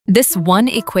This one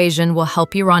equation will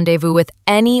help you rendezvous with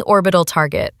any orbital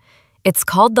target. It's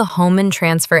called the Hohmann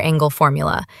transfer angle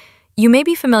formula. You may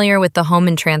be familiar with the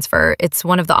Hohmann transfer. It's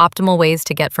one of the optimal ways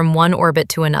to get from one orbit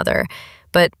to another.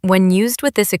 But when used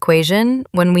with this equation,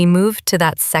 when we move to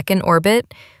that second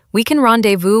orbit, we can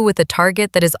rendezvous with a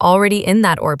target that is already in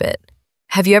that orbit.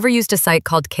 Have you ever used a site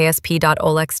called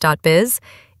ksp.olex.biz?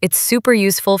 It's super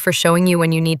useful for showing you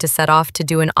when you need to set off to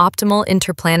do an optimal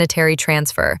interplanetary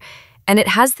transfer. And it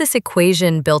has this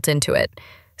equation built into it.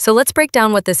 So let's break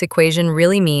down what this equation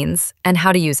really means and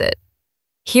how to use it.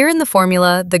 Here in the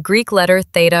formula, the Greek letter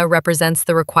theta represents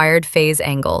the required phase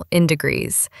angle in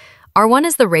degrees. R1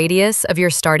 is the radius of your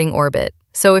starting orbit.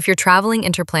 So if you're traveling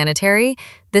interplanetary,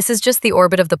 this is just the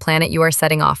orbit of the planet you are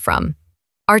setting off from.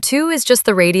 R2 is just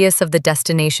the radius of the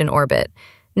destination orbit.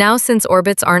 Now, since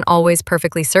orbits aren't always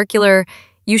perfectly circular,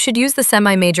 you should use the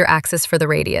semi-major axis for the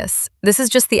radius. This is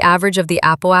just the average of the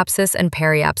apoapsis and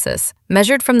periapsis,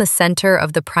 measured from the center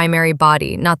of the primary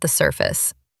body, not the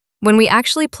surface. When we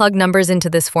actually plug numbers into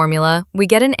this formula, we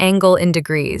get an angle in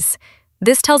degrees.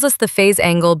 This tells us the phase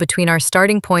angle between our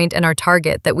starting point and our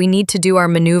target that we need to do our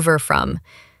maneuver from.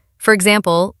 For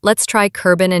example, let's try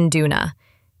Kerbal and Duna.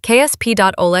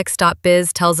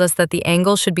 ksp.olex.biz tells us that the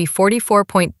angle should be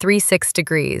 44.36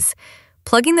 degrees.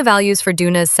 Plugging the values for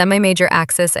Duna's semi-major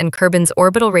axis and Kerbal's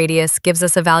orbital radius gives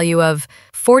us a value of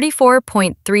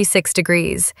 44.36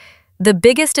 degrees. The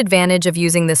biggest advantage of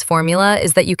using this formula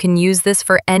is that you can use this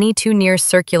for any two near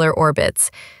circular orbits.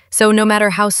 So no matter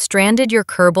how stranded your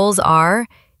Kerbals are,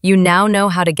 you now know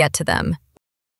how to get to them.